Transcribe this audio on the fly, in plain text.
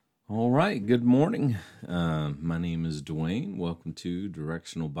All right, good morning. My name is Dwayne. Welcome to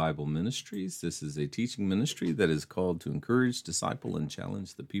Directional Bible Ministries. This is a teaching ministry that is called to encourage, disciple, and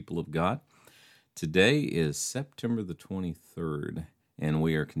challenge the people of God. Today is September the 23rd, and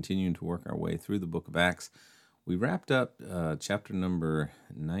we are continuing to work our way through the book of Acts. We wrapped up chapter number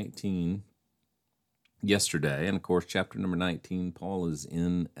 19 yesterday, and of course, chapter number 19, Paul is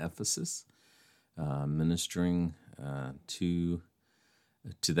in Ephesus, ministering to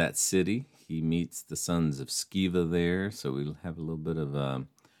that city. He meets the sons of Sceva there, so we'll have a little bit of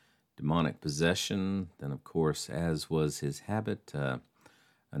demonic possession. Then, of course, as was his habit, a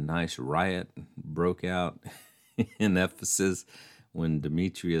nice riot broke out in Ephesus when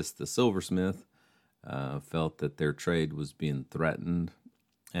Demetrius the silversmith felt that their trade was being threatened,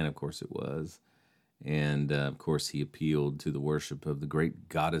 and of course it was. And of course he appealed to the worship of the great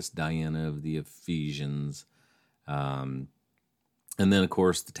goddess Diana of the Ephesians. And then, of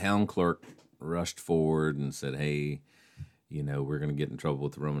course, the town clerk rushed forward and said, hey, we're going to get in trouble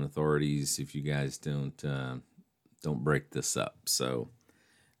with the Roman authorities if you guys don't break this up. So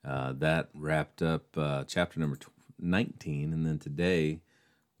that wrapped up chapter number 19. And then today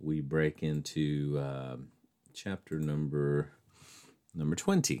we break into chapter number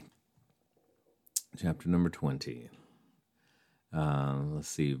 20. Chapter number 20. Let's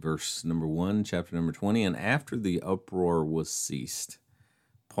see, verse number 1, chapter number 20. And after the uproar was ceased,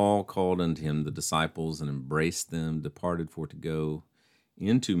 Paul called unto him the disciples and embraced them, departed for to go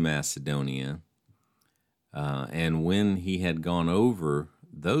into Macedonia. And when he had gone over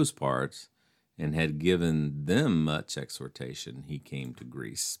those parts and had given them much exhortation, he came to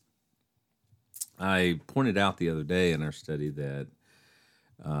Greece. I pointed out the other day in our study that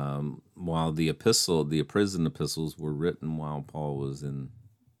while the prison epistles were written while Paul was in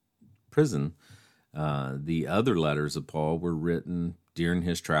prison, the other letters of Paul were written during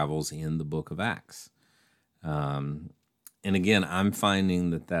his travels in the book of Acts. And again, I'm finding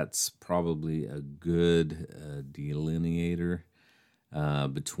that that's probably a good delineator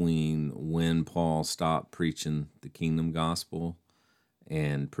between when Paul stopped preaching the kingdom gospel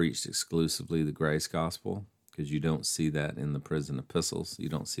and preached exclusively the grace gospel, because you don't see that in the prison epistles. You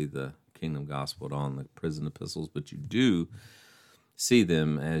don't see the kingdom gospel at all in the prison epistles, but you do see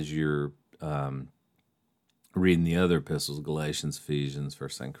them as you're reading the other epistles, Galatians, Ephesians,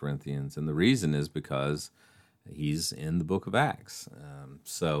 1st, 2nd Corinthians. And the reason is because he's in the book of Acts.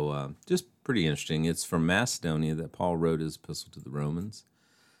 So just pretty interesting. It's from Macedonia that Paul wrote his epistle to the Romans.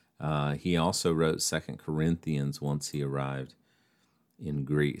 He also wrote 2nd Corinthians once he arrived in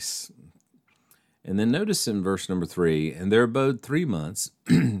Greece. And then notice in verse number 3, and there abode 3 months,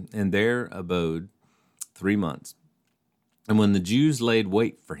 and there abode 3 months. And when the Jews laid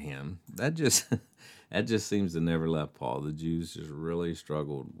wait for him, that just seems to never left Paul. The Jews just really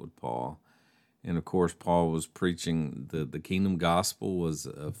struggled with Paul. And of course, Paul was preaching the kingdom gospel was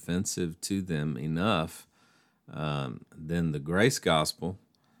offensive to them enough. Then the grace gospel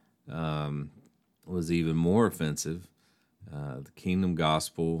was even more offensive. The kingdom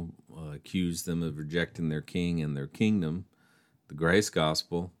gospel accused them of rejecting their king and their kingdom. The grace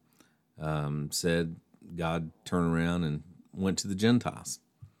gospel said God turned around and went to the Gentiles.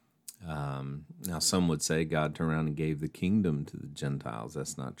 Now, some would say God turned around and gave the kingdom to the Gentiles.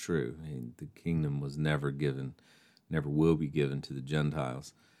 That's not true. The kingdom was never given, never will be given to the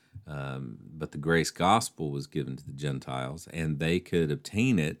Gentiles. But the grace gospel was given to the Gentiles, and they could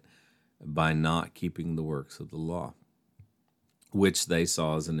obtain it by not keeping the works of the law, which they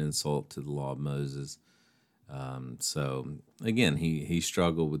saw as an insult to the law of Moses. So again, he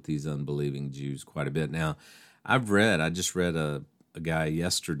struggled with these unbelieving Jews quite a bit. Now, I just read a guy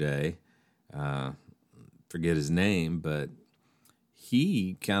yesterday, forget his name, but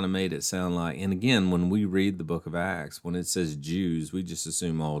he kind of made it sound like, and again, when we read the book of Acts, when it says Jews, we just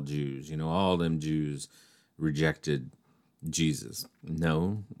assume all Jews, all them Jews rejected Jesus.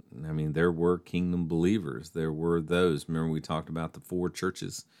 No, I mean, there were kingdom believers. There were those. Remember, we talked about the 4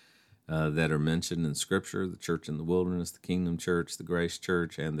 churches that are mentioned in Scripture: the church in the wilderness, the kingdom church, the grace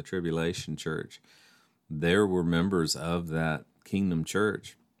church, and the tribulation church. There were members of that kingdom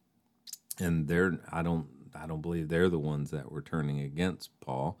church, and I don't believe they're the ones that were turning against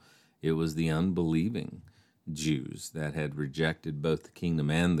Paul. It was the unbelieving Jews that had rejected both the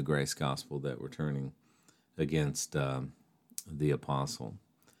kingdom and the grace gospel that were turning against the apostle.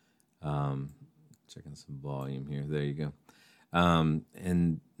 Checking some volume here. There you go.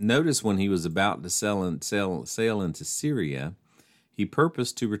 And notice when he was about to sail into Syria, he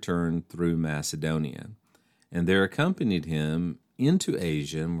purposed to return through Macedonia. And there accompanied him into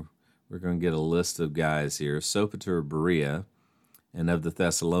Asia. We're going to get a list of guys here: Sopater, Berea, and of the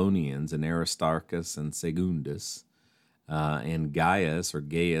Thessalonians, and Aristarchus and Segundus, and Gaius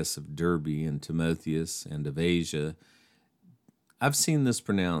of Derbe, and Timotheus, and of Asia. I've seen this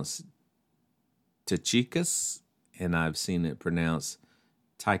pronounced Tychicus, and I've seen it pronounced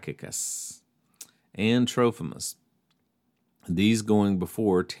Tychicus, and Trophimus. These going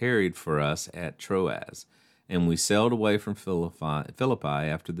before tarried for us at Troas, and we sailed away from Philippi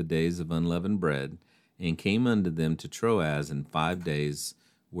after the days of unleavened bread, and came unto them to Troas in 5 days,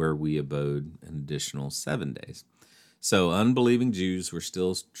 where we abode an additional 7 days. So unbelieving Jews were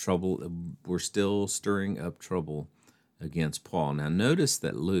still stirring up trouble against Paul. Now notice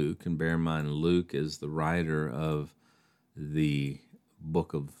that Luke, and bear in mind Luke is the writer of the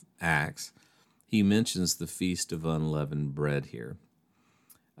book of Acts, he mentions the Feast of Unleavened Bread here.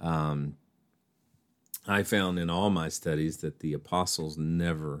 I found in all my studies that the apostles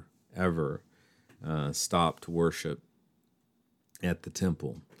never, ever stopped worship at the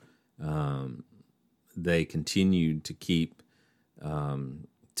temple. They continued to keep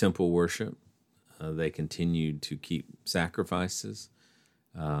temple worship. They continued to keep sacrifices.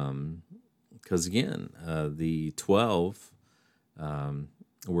 Because again, the 12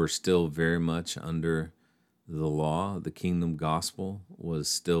 were still very much under the law. The kingdom gospel was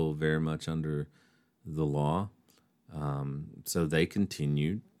still very much under the law. So they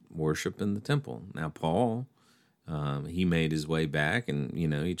continued worship in the temple. Now, Paul, he made his way back, and,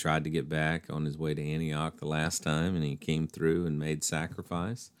 he tried to get back on his way to Antioch the last time, and he came through and made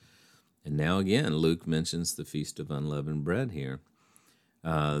sacrifice. And now again, Luke mentions the Feast of Unleavened Bread here.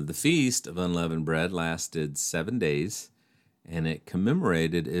 The Feast of Unleavened Bread lasted 7 days, and it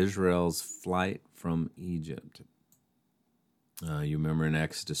commemorated Israel's flight from Egypt. You remember in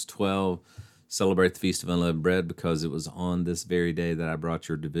Exodus 12, celebrate the Feast of Unleavened Bread because it was on this very day that I brought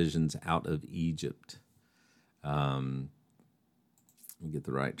your divisions out of Egypt. Let me get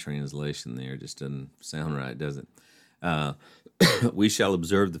the right translation there. It just doesn't sound right, does it? We shall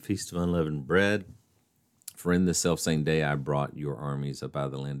observe the Feast of Unleavened Bread, for in this selfsame day I brought your armies up out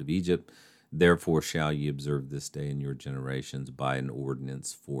of the land of Egypt. Therefore shall ye observe this day in your generations by an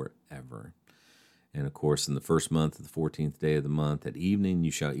ordinance forever. And of course, in the first month of the 14th day of the month at evening,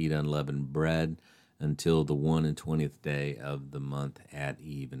 you shall eat unleavened bread until the 21st day of the month at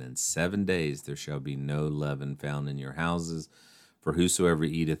even. In 7 days there shall be no leaven found in your houses. For whosoever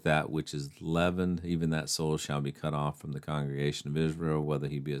eateth that which is leavened, even that soul shall be cut off from the congregation of Israel, whether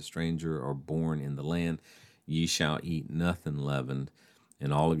he be a stranger or born in the land. Ye shall eat nothing leavened.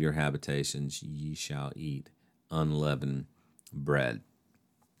 In all of your habitations ye shall eat unleavened bread.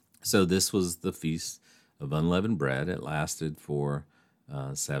 So this was the Feast of Unleavened Bread. It lasted for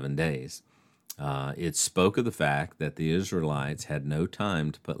 7 days. It spoke of the fact that the Israelites had no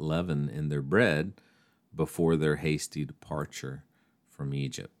time to put leaven in their bread before their hasty departure from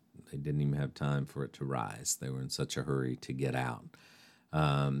Egypt. They didn't even have time for it to rise. They were in such a hurry to get out.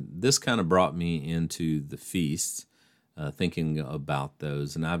 This kind of brought me into the feasts, thinking about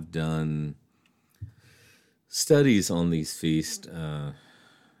those. And I've done studies on these feasts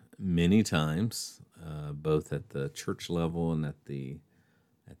many times, both at the church level and at the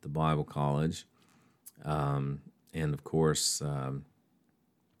Bible college. And of course,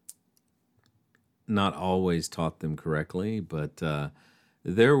 not always taught them correctly, but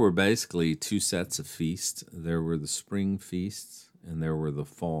there were basically 2 sets of feasts. There were the spring feasts and there were the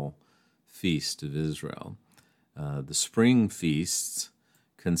fall feast of Israel. The spring feasts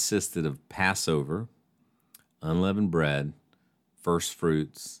consisted of Passover, unleavened bread, first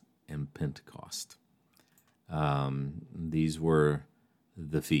fruits, and Pentecost. These were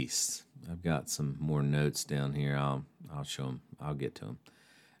the feasts. I've got some more notes down here. I'll show them. I'll get to them.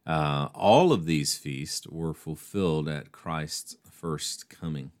 All of these feasts were fulfilled at Christ's first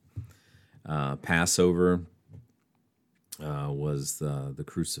coming. Passover was the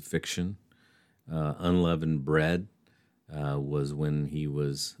crucifixion. Unleavened bread was when he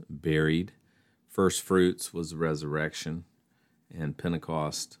was buried. First fruits was the resurrection. And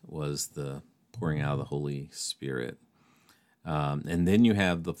Pentecost was the pouring out of the Holy Spirit. And then you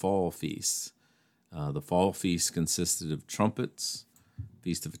have the fall feasts. The fall feast consisted of trumpets,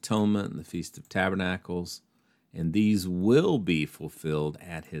 Feast of Atonement, and the Feast of Tabernacles, and these will be fulfilled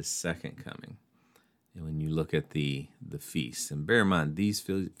at his second coming. And when you look at the feasts, and bear in mind, these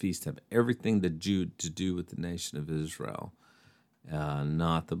feasts have everything to do with the nation of Israel,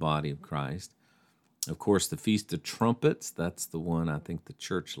 not the body of Christ. Of course, the Feast of Trumpets, that's the one I think the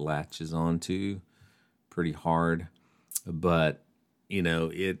church latches onto pretty hard. But,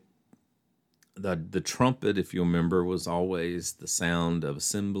 the trumpet, if you remember, was always the sound of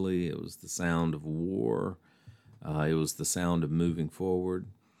assembly. It was the sound of war. It was the sound of moving forward,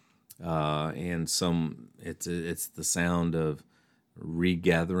 and it's the sound of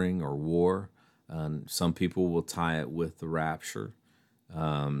regathering or war. Some people will tie it with the rapture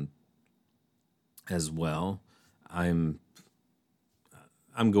as well. I'm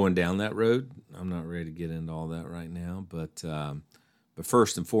going down that road. I'm not ready to get into all that right now, but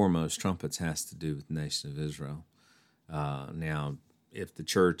first and foremost, trumpets has to do with the nation of Israel. Now, if the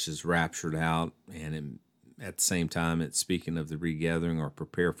church is raptured out and at the same time it's speaking of the regathering or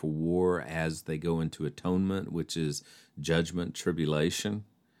prepare for war as they go into atonement, which is judgment, tribulation,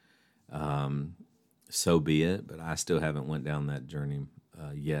 so be it. But I still haven't went down that journey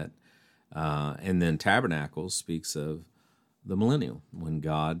yet. And then Tabernacles speaks of the millennial, when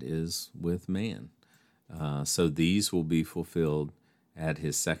God is with man. So these will be fulfilled at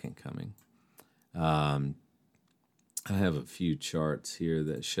his second coming. I have a few charts here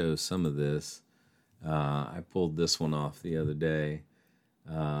that show some of this. I pulled this one off the other day.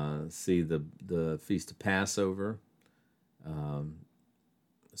 See the Feast of Passover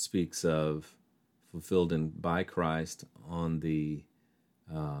speaks of fulfilled by Christ on the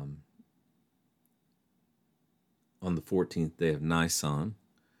 14th day of Nisan.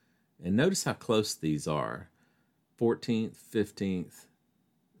 And notice how close these are. 14th, 15th,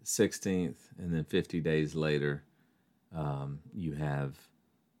 16th, and then 50 days later, you have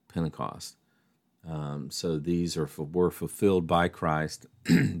Pentecost. So these were fulfilled by Christ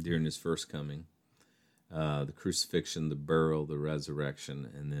during his first coming. The crucifixion, the burial, the resurrection,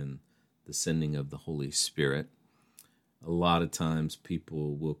 and then the sending of the Holy Spirit. A lot of times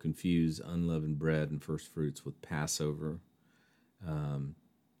people will confuse unleavened bread and first fruits with Passover.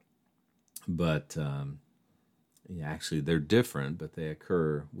 Actually, they're different, but they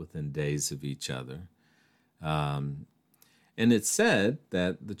occur within days of each other. And it's said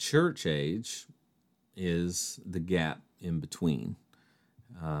that the church age is the gap in between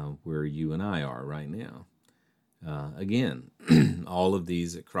where you and I are right now. Again, all of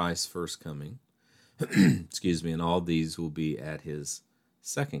these at Christ's first coming, excuse me, and all these will be at his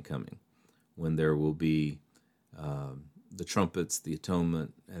second coming, when there will be the trumpets, the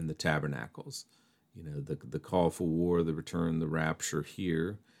atonement, and the tabernacles. You know, the call for war, the return, the rapture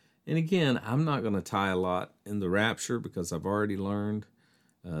here. And again, I'm not going to tie a lot in the rapture because I've already learned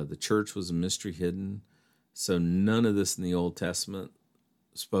the church was a mystery hidden. So none of this in the Old Testament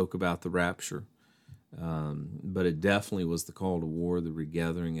spoke about the rapture. But it definitely was the call to war, the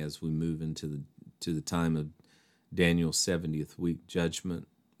regathering as we move into the time of Daniel's 70th week judgment,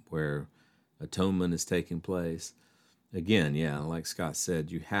 where atonement is taking place. Again, like Scott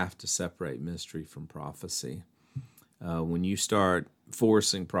said, you have to separate mystery from prophecy. When you start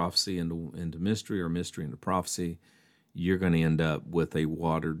forcing prophecy into mystery or mystery into prophecy, you're going to end up with a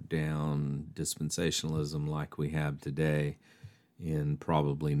watered-down dispensationalism like we have today in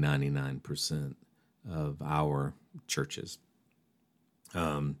probably 99% of our churches.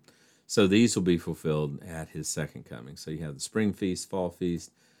 So these will be fulfilled at his second coming. So you have the spring feast, fall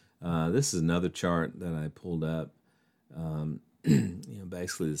feast. This is another chart that I pulled up.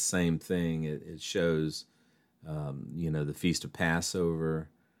 Basically the same thing. It shows, the Feast of Passover.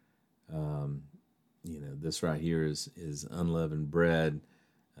 This right here is unleavened bread,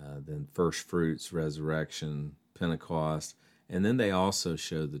 then first fruits, resurrection, Pentecost. And then they also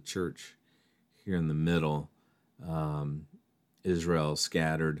show the church here in the middle, Israel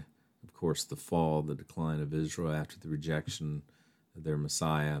scattered. Of course, the fall, the decline of Israel after the rejection of their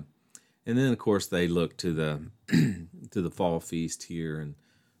Messiah. And then, of course, they look to the to the fall feast here, and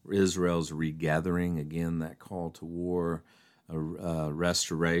Israel's regathering, again, that call to war,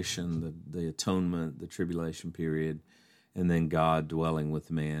 restoration, the atonement, the tribulation period, and then God dwelling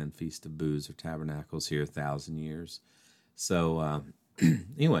with man, Feast of Booths or Tabernacles here, 1,000 years. So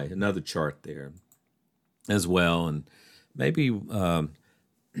anyway, another chart there as well. And maybe I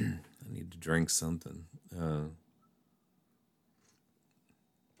need to drink something.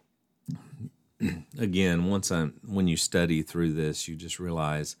 Again, when you study through this, you just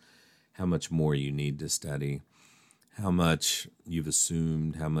realize how much more you need to study, how much you've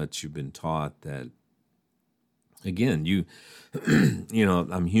assumed, how much you've been taught. That again,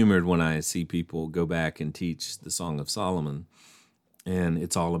 I'm humored when I see people go back and teach the Song of Solomon, and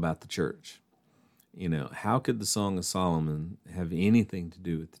it's all about the church. How could the Song of Solomon have anything to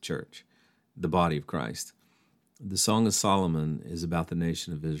do with the church, the body of Christ? The Song of Solomon is about the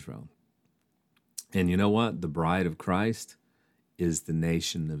nation of Israel. And you know what? The bride of Christ is the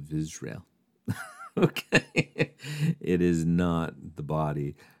nation of Israel. Okay? It is not the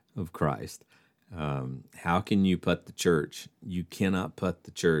body of Christ. How can you put the church? You cannot put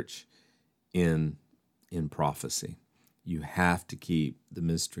the church in in prophecy. You have to keep the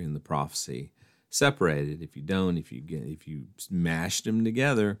mystery and the prophecy separated. If you don't, if you mash them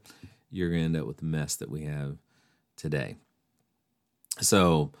together, you're going to end up with the mess that we have today.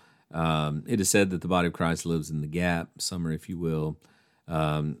 So it is said that the body of Christ lives in the gap, summer, if you will.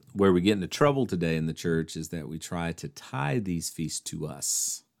 Where we get into trouble today in the church is that we try to tie these feasts to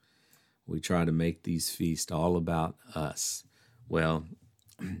us. We try to make these feasts all about us. Well,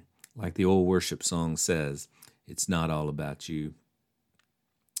 like the old worship song says, it's not all about you.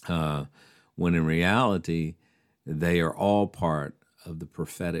 When in reality, they are all part of the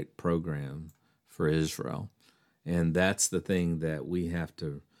prophetic program for Israel. And that's the thing that we have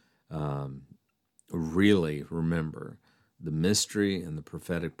to really remember. The mystery and the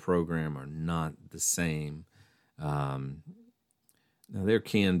prophetic program are not the same. Now, there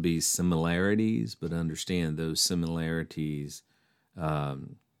can be similarities, but understand those similarities are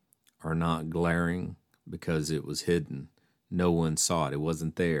not glaring because it was hidden. No one saw it. It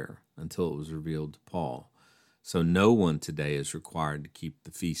wasn't there until it was revealed to Paul. So no one today is required to keep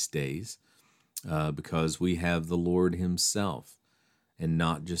the feast days because we have the Lord himself and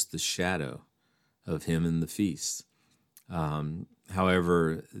not just the shadow of him in the feasts.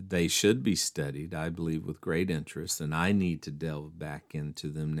 However, they should be studied, I believe, with great interest, and I need to delve back into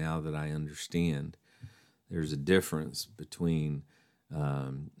them now that I understand there's a difference between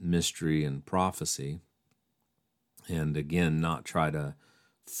mystery and prophecy, and again, not try to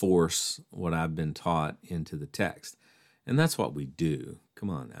force what I've been taught into the text. And that's what we do. Come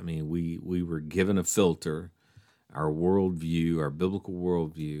on. I mean, we were given a filter, our worldview, our biblical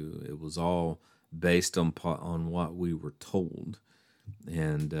worldview. It was all based on what we were told.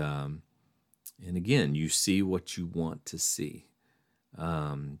 And again, you see what you want to see.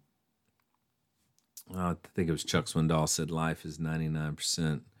 I think it was Chuck Swindoll said life is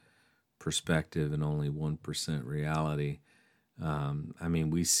 99% perspective and only 1% reality. I mean,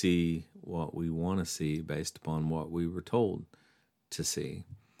 we see what we want to see based upon what we were told to see.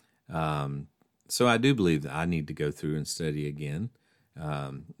 So I do believe that I need to go through and study again.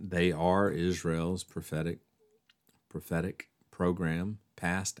 They are Israel's prophetic program,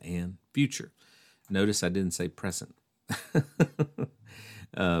 past and future. Notice I didn't say present.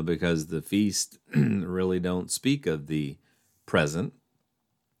 Because the feast really don't speak of the present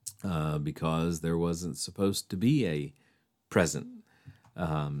because there wasn't supposed to be a present.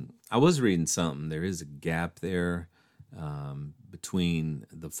 I was reading something. There is a gap there between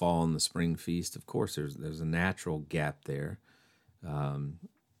the fall and the spring feast. Of course, there's a natural gap there.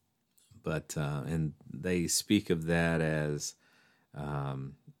 But and they speak of that as,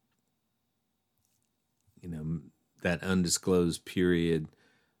 that undisclosed period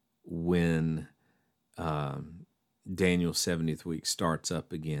when Daniel's 70th week starts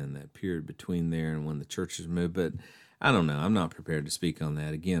up again, that period between there and when the church is moved. But I don't know. I'm not prepared to speak on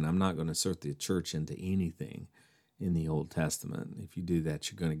that. Again, I'm not going to insert the church into anything in the Old Testament. If you do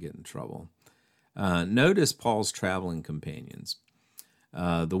that, you're going to get in trouble. Notice Paul's traveling companions.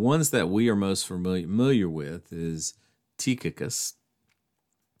 The ones that we are most familiar with is Tychicus.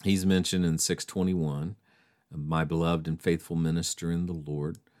 He's mentioned in 6:21, my beloved and faithful minister in the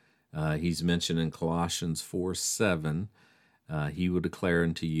Lord. He's mentioned in Colossians 4:7. He will declare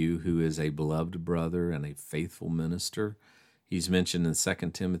unto you who is a beloved brother and a faithful minister. He's mentioned in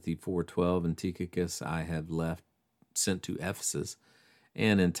 2 Timothy 4:12, and Tychicus I have sent to Ephesus.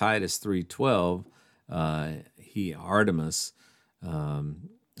 And in Titus 3:12, Artemas,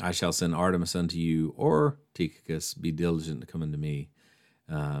 I shall send Artemas unto you, or Tychicus, be diligent to come unto me,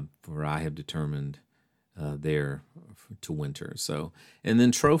 for I have determined there to winter. So, and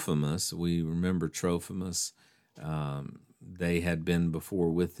then Trophimus, we remember Trophimus. They had been before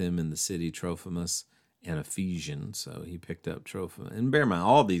with him in the city, Trophimus and Ephesians. So he picked up Trophimus. And bear in mind,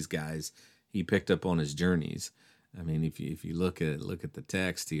 all these guys he picked up on his journeys. I mean, if you look at the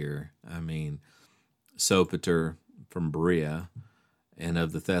text here, I mean, Sopater from Berea, and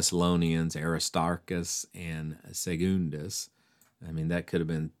of the Thessalonians, Aristarchus and Secundus. I mean, that could have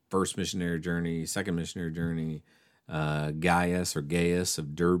been first missionary journey, second missionary journey. Gaius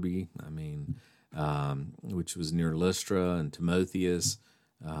of Derbe, I mean, which was near Lystra, and Timotheus,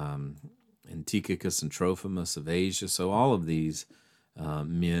 and Tychicus and Trophimus of Asia. So all of these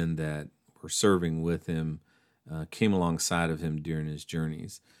men that were serving with him came alongside of him during his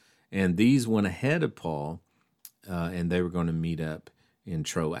journeys. And these went ahead of Paul, and they were going to meet up in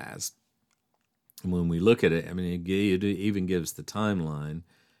Troas. And when we look at it, I mean, it even gives the timeline.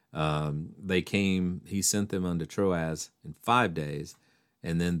 They came, he sent them unto Troas in 5 days,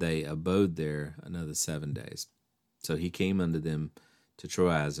 and then they abode there another 7 days. So he came unto them to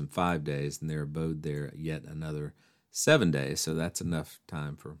Troas in 5 days, and there abode there yet another 7 days. So that's enough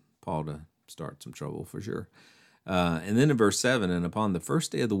time for Paul to start some trouble for sure. And then in verse 7, and upon the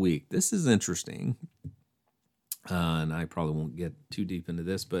first day of the week, this is interesting, and I probably won't get too deep into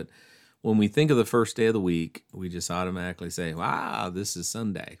this, but when we think of the first day of the week, we just automatically say, wow, this is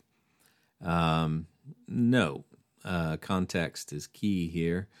Sunday. No, context is key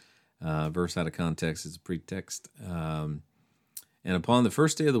here. Verse out of context is a pretext. And upon the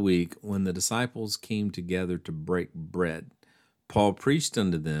first day of the week, when the disciples came together to break bread, Paul preached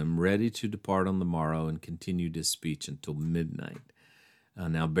unto them, ready to depart on the morrow, and continued his speech until midnight.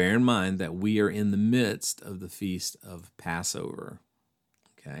 Now bear in mind that we are in the midst of the feast of Passover.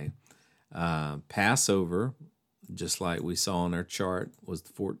 Okay, Passover, just like we saw on our chart, was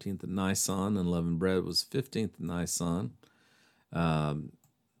the 14th of Nisan, and unleavened bread was 15th of Nisan.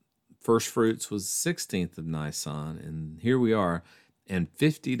 First fruits was 16th of Nisan, and here we are, and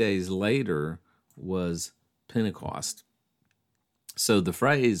 50 days later was Pentecost. So the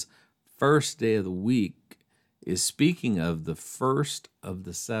phrase first day of the week is speaking of the first of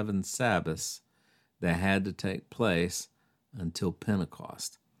the 7 Sabbaths that had to take place until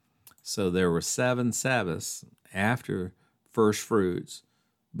Pentecost. So there were 7 Sabbaths after first fruits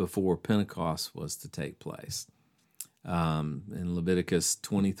before Pentecost was to take place. In Leviticus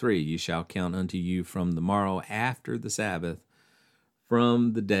 23, you shall count unto you from the morrow after the Sabbath,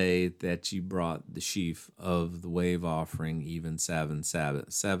 from the day that you brought the sheaf of the wave offering, even 7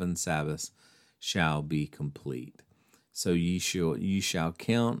 Sabbaths. 7 Sabbaths shall be complete. So ye shall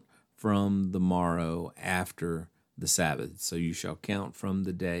count from the morrow after the Sabbath. So you shall count from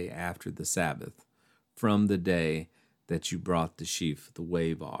the day after the Sabbath, from the day that you brought the sheaf, the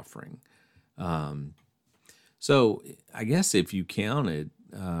wave offering. So I guess if you counted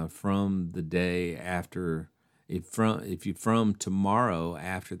from the day after, if you from tomorrow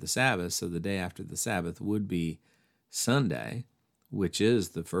after the Sabbath, so the day after the Sabbath would be Sunday, which is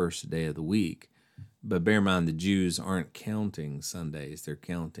the first day of the week. But bear in mind, the Jews aren't counting Sundays, they're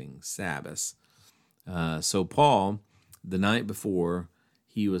counting Sabbaths. So Paul, the night before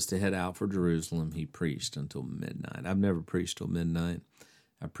he was to head out for Jerusalem, he preached until midnight. I've never preached till midnight.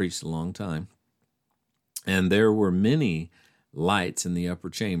 I preached a long time. And there were many lights in the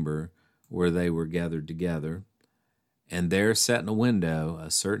upper chamber where they were gathered together. And there sat in a window a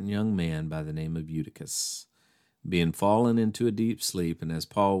certain young man by the name of Eutychus, being fallen into a deep sleep. And as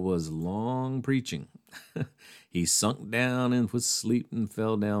Paul was long preaching, he sunk down and was asleep and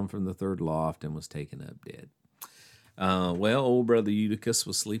fell down from the 3rd loft and was taken up dead. Well, old brother Eutychus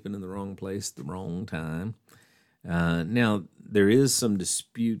was sleeping in the wrong place at the wrong time. Now, there is some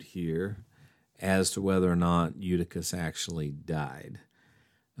dispute here as to whether or not Eutychus actually died.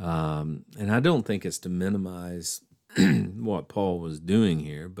 And I don't think it's to minimize what Paul was doing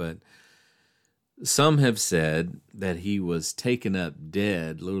here, but some have said that he was taken up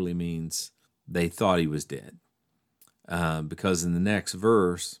dead literally means they thought he was dead. Because in the next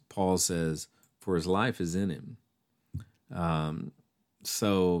verse, Paul says, for his life is in him.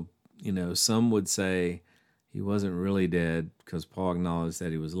 So, some would say he wasn't really dead because Paul acknowledged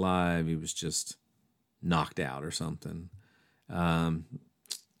that he was alive. He was just knocked out or something. I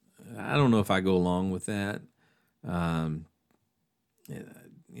don't know if I go along with that.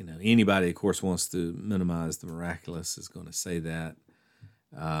 Anybody, of course, wants to minimize the miraculous is going to say that.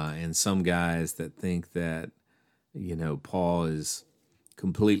 And some guys that think that, Paul is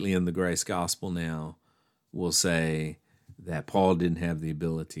completely in the grace gospel now will say that Paul didn't have the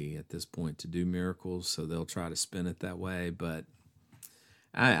ability at this point to do miracles, so they'll try to spin it that way. But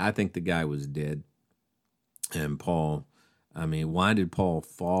I think the guy was dead. And Paul, why did Paul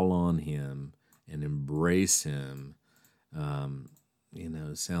fall on him and embrace him?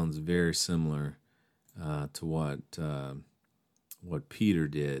 It sounds very similar to what Peter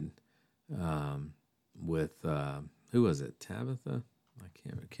did with who was it? Tabitha? I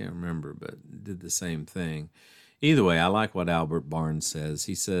can't remember, but did the same thing. Either way, I like what Albert Barnes says.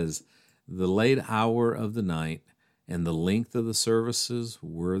 He says, the late hour of the night and the length of the services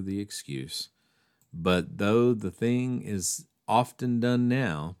were the excuse. But though the thing is often done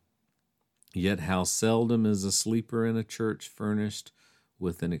now, yet how seldom is a sleeper in a church furnished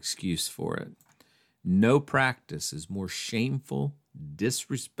with an excuse for it. No practice is more shameful,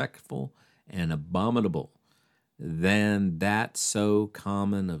 disrespectful, and abominable than that so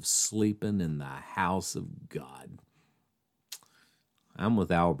common of sleeping in the house of God. I'm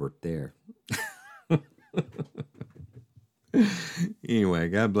with Albert there. Anyway,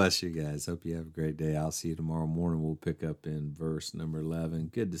 God bless you guys. Hope you have a great day. I'll see you tomorrow morning. We'll pick up in verse number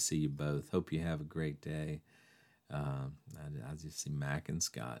 11. Good to see you both. Hope you have a great day. I just see Mac and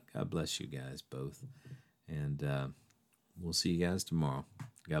Scott. God bless you guys both. And we'll see you guys tomorrow.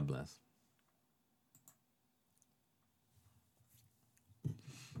 God bless.